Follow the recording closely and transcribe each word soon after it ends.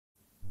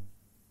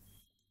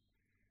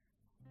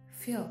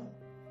Fear,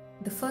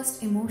 the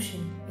first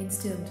emotion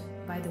instilled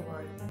by the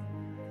world.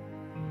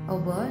 A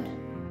word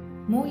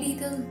more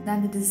lethal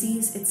than the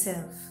disease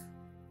itself.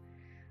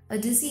 A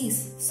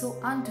disease so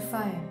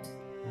undefiant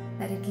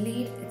that it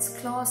laid its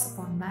claws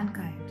upon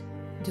mankind,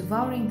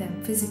 devouring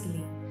them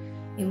physically,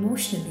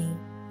 emotionally,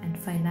 and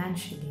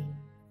financially.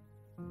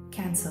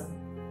 Cancer.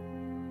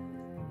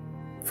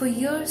 For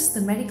years,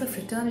 the medical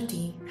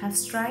fraternity have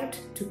strived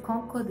to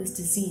conquer this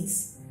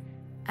disease,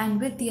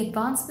 and with the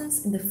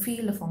advancements in the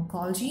field of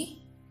oncology,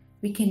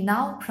 we can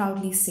now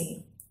proudly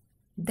say,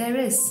 there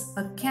is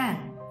a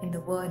can in the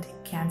word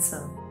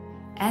cancer,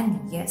 and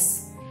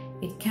yes,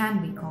 it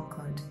can be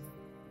conquered.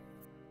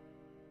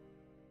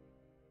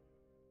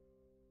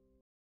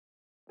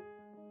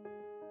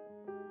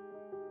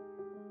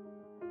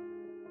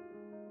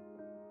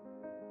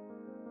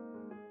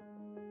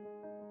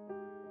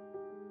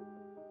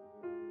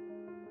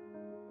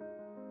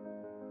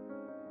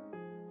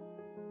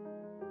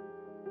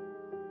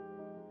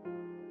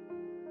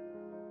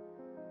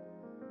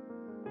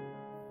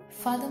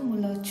 Father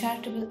Muller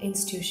Charitable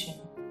Institution,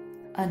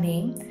 a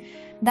name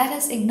that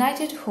has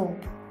ignited hope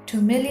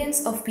to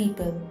millions of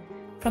people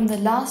from the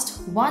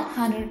last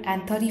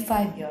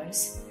 135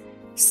 years,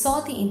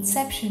 saw the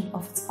inception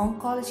of its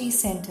oncology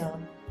center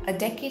a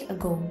decade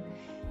ago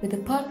with the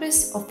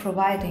purpose of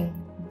providing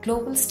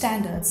global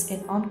standards in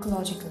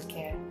oncological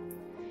care.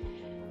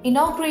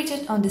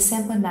 Inaugurated on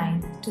December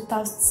 9,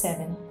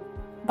 2007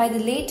 by the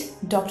late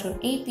Dr.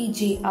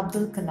 APJ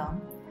Abdul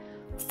Kalam,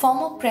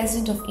 former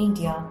President of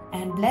India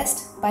and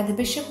blessed by the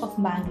Bishop of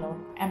Mangalore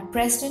and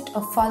President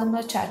of Father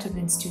Muller Charitable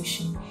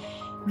Institution,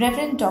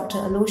 Reverend Dr.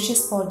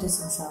 Aloysius Paul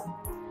D'Souza,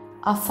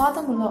 our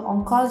Father Muller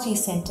Oncology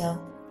Center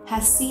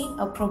has seen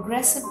a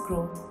progressive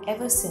growth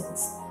ever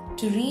since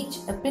to reach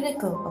a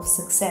pinnacle of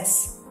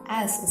success,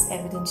 as is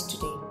evident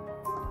today.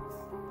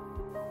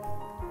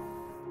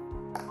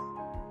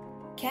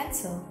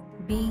 Cancer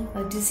being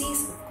a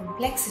disease of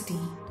complexity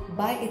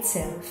by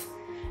itself,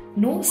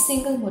 no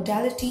single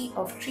modality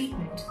of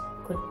treatment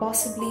could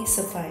possibly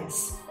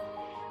suffice.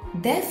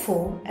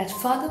 Therefore, at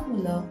Father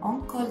Muller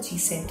Oncology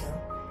Center,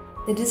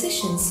 the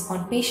decisions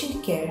on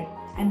patient care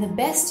and the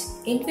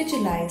best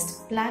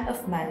individualized plan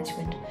of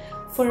management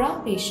for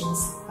our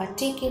patients are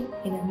taken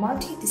in a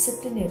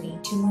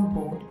multidisciplinary tumor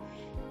board,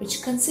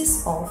 which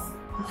consists of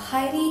a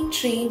highly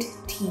trained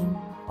team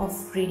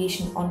of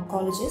radiation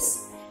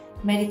oncologists,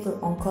 medical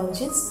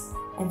oncologists,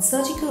 and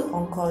surgical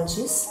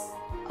oncologists,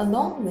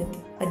 along with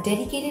a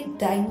dedicated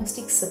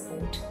diagnostic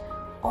support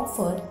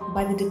offered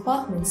by the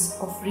departments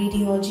of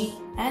radiology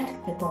and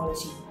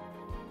pathology.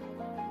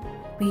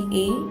 We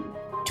aim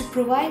to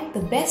provide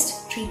the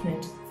best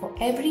treatment for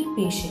every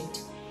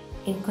patient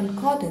in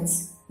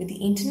concordance with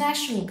the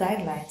international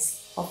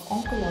guidelines of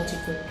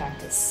oncological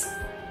practice.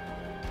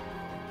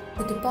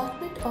 The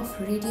Department of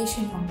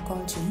Radiation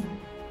Oncology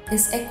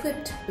is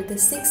equipped with a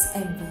 6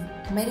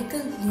 MV Medical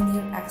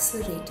Linear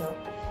Accelerator,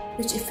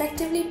 which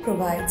effectively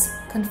provides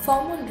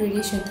conformal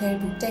radiation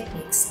therapy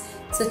techniques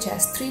such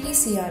as 3D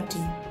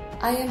CRT,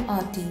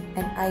 IMRT,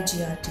 and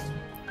IGRT.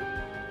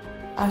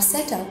 Our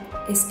setup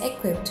is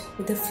equipped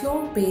with a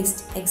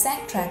floor-based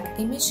ExactTrack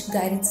image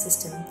guidance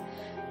system,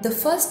 the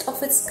first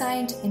of its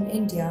kind in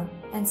India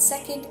and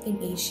second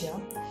in Asia,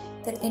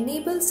 that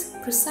enables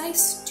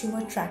precise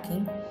tumor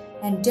tracking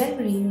and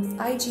delivery of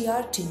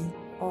IGRT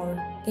or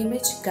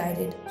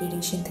image-guided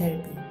radiation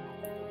therapy.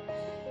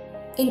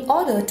 In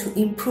order to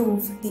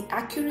improve the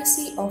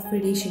accuracy of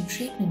radiation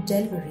treatment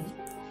delivery,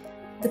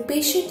 the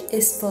patient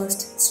is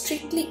first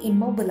strictly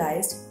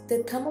immobilized with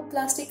a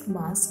thermoplastic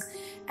mask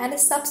and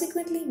is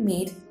subsequently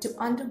made to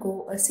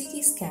undergo a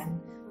CT scan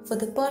for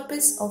the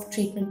purpose of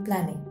treatment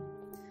planning.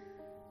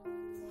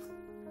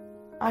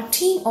 Our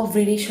team of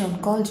radiation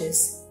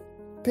oncologists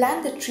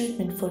plan the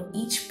treatment for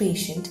each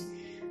patient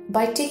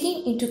by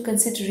taking into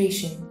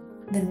consideration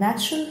the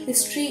natural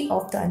history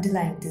of the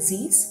underlying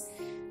disease,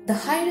 the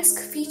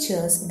high-risk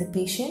features in the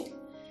patient,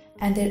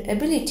 and their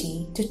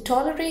ability to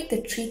tolerate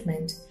the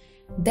treatment,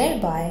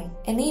 thereby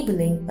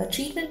enabling a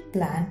treatment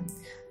plan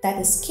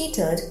that is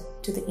catered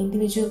to the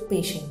individual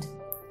patient.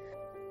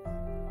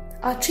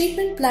 Our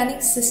treatment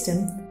planning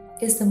system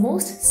is the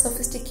most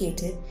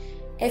sophisticated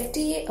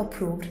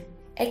FDA-approved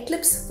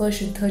Eclipse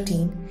version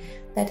 13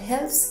 that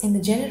helps in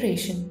the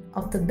generation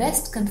of the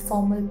best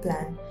conformal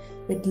plan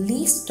with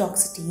least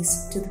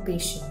toxicities to the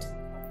patient.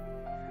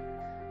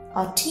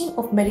 Our team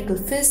of medical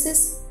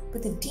physicists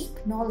with a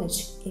deep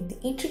knowledge in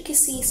the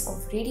intricacies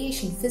of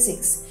radiation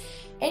physics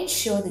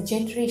ensure the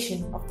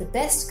generation of the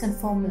best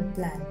conformal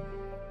plan.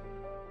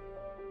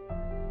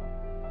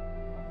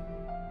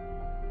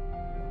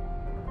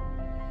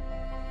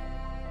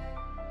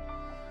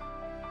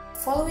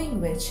 Following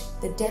which,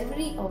 the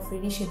delivery of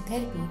radiation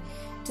therapy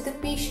to the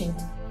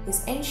patient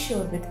is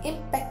ensured with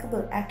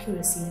impeccable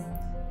accuracy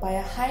by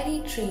a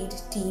highly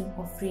trained team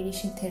of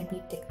radiation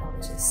therapy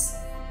technologists.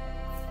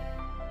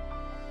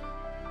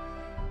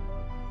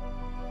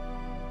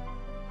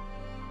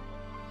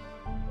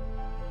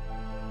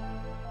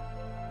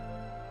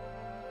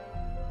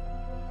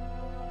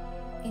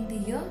 In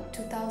the year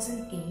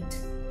 2008,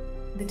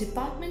 the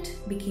department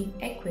became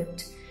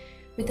equipped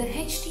with a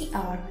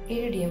HDR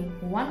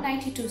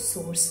Iridium-192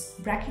 source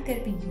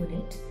brachytherapy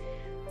unit,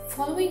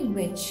 following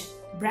which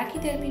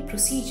brachytherapy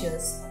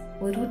procedures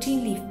were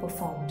routinely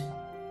performed,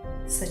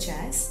 such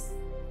as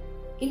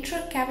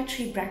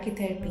intracavitary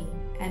brachytherapy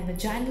and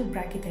vaginal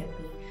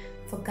brachytherapy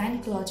for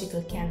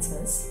gynecological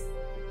cancers,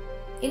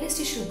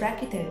 interstitial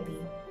brachytherapy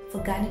for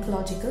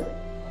gynecological,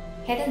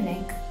 head and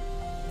neck,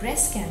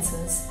 breast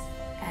cancers,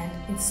 and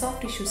in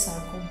soft tissue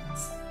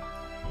sarcomas,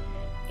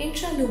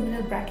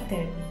 intraluminal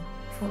brachytherapy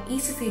for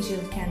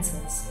esophageal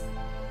cancers,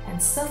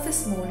 and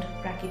surface mold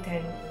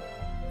brachytherapy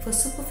for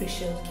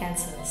superficial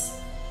cancers.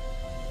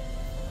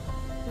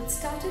 What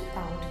started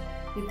out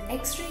with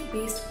X-ray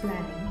based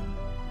planning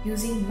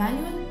using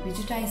manual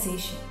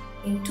digitization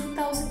in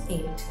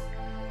 2008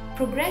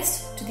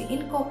 progressed to the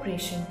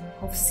incorporation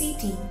of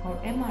CT or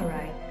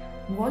MRI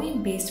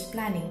volume based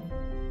planning.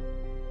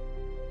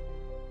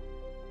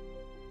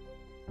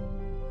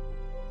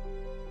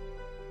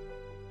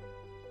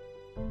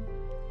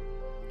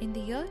 In the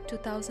year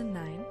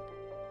 2009,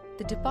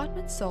 the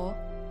department saw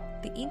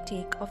the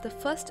intake of the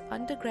first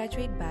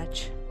undergraduate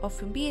batch of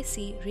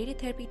BSc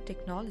Radiotherapy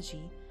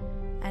Technology,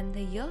 and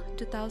the year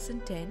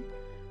 2010,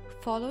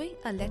 following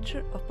a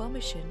letter of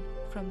permission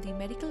from the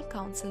Medical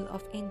Council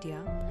of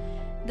India,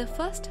 the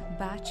first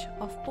batch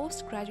of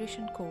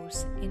post-graduation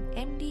course in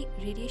MD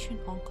Radiation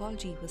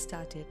Oncology was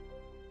started.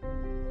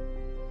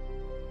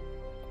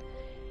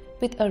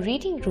 With a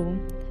reading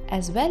room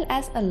as well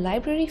as a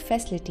library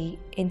facility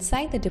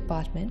inside the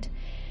department,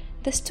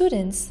 the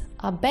students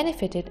are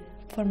benefited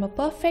from a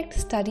perfect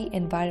study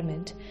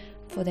environment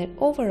for their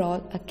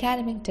overall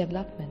academic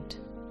development.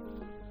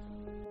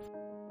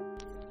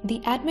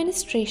 The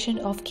administration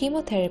of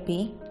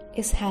chemotherapy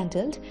is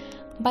handled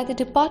by the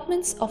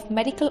departments of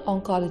Medical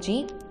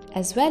Oncology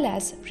as well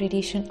as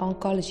Radiation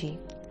Oncology.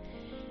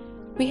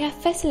 We have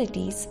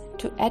facilities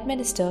to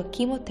administer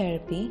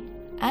chemotherapy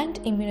and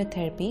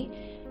immunotherapy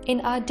in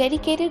our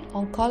dedicated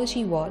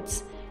oncology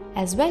wards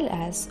as well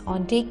as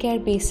on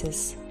daycare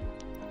basis.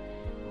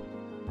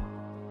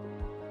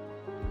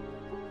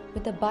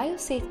 With a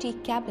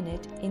biosafety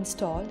cabinet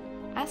installed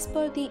as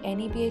per the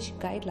NABH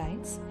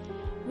guidelines,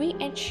 we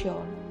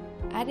ensure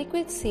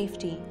adequate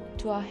safety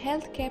to our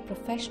healthcare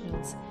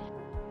professionals.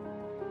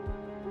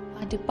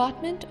 Our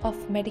Department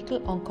of Medical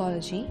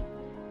Oncology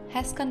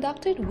has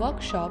conducted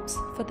workshops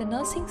for the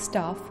nursing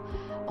staff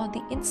on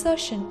the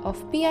insertion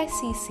of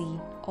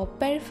PICC or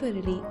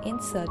peripherally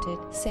inserted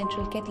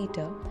central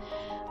catheter,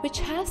 which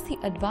has the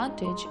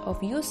advantage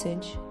of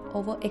usage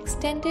over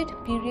extended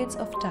periods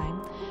of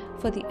time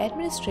for the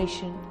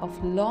administration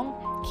of long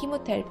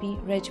chemotherapy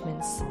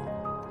regimens.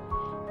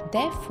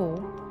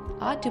 Therefore,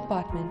 our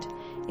department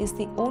is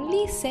the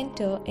only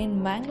center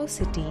in Mangalore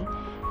city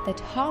that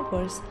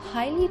harbors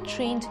highly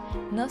trained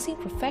nursing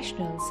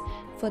professionals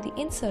for the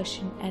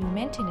insertion and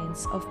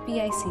maintenance of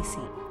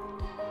PICC.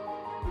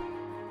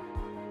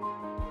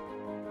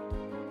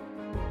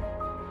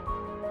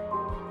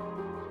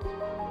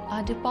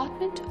 Our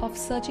Department of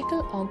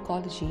Surgical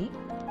Oncology,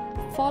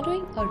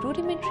 following a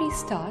rudimentary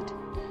start,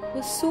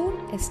 was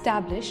soon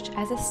established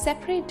as a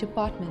separate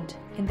department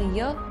in the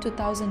year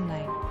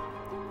 2009.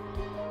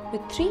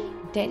 With 3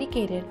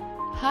 dedicated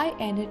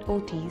high-ended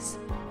OTs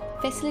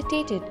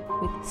facilitated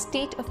with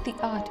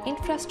state-of-the-art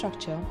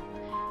infrastructure,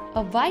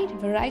 a wide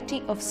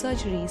variety of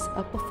surgeries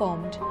are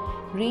performed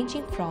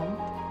ranging from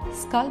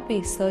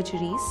skull-base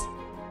surgeries,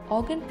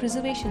 organ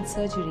preservation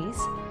surgeries,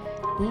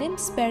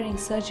 limb-sparing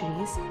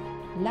surgeries,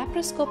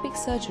 laparoscopic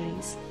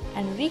surgeries,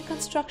 and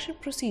reconstruction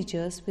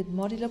procedures with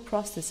modular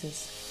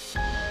prostheses.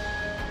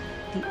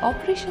 The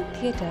operation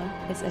theatre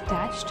is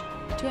attached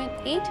to an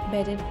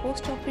 8-bedded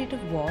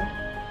post-operative ward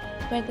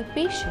where the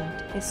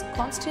patient is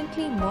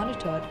constantly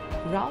monitored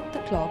round the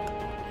clock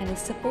and is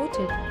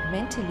supported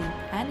mentally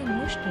and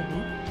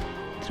emotionally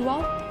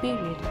throughout the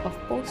period of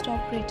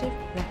post-operative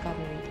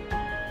recovery.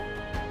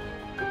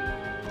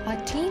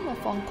 Our team of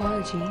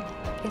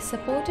oncology is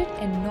supported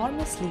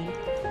enormously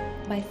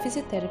by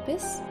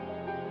physiotherapists,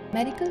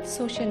 medical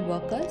social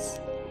workers,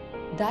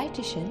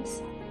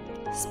 dietitians,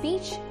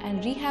 speech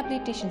and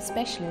rehabilitation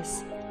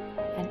specialists,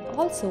 and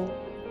also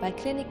by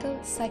clinical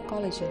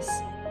psychologists.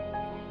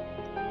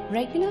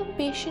 Regular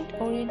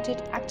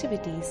patient-oriented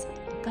activities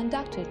are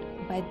conducted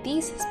by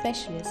these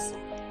specialists,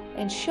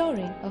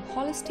 ensuring a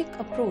holistic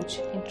approach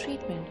in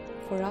treatment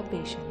for our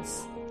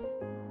patients.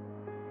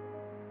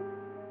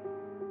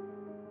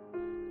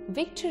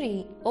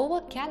 Victory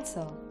over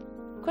cancer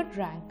could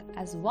rank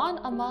as one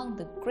among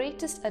the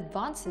greatest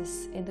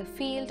advances in the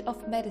field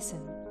of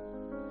medicine.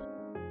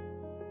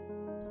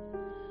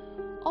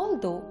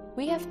 Although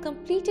we have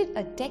completed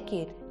a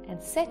decade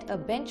and set a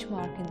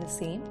benchmark in the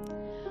same,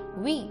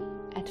 we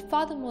at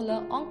Father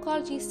Muller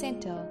Oncology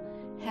Center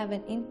have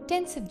an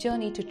intensive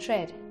journey to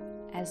tread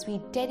as we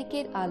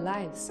dedicate our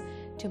lives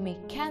to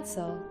make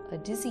cancer a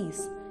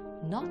disease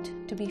not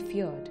to be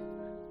feared,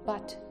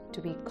 but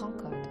to be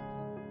conquered.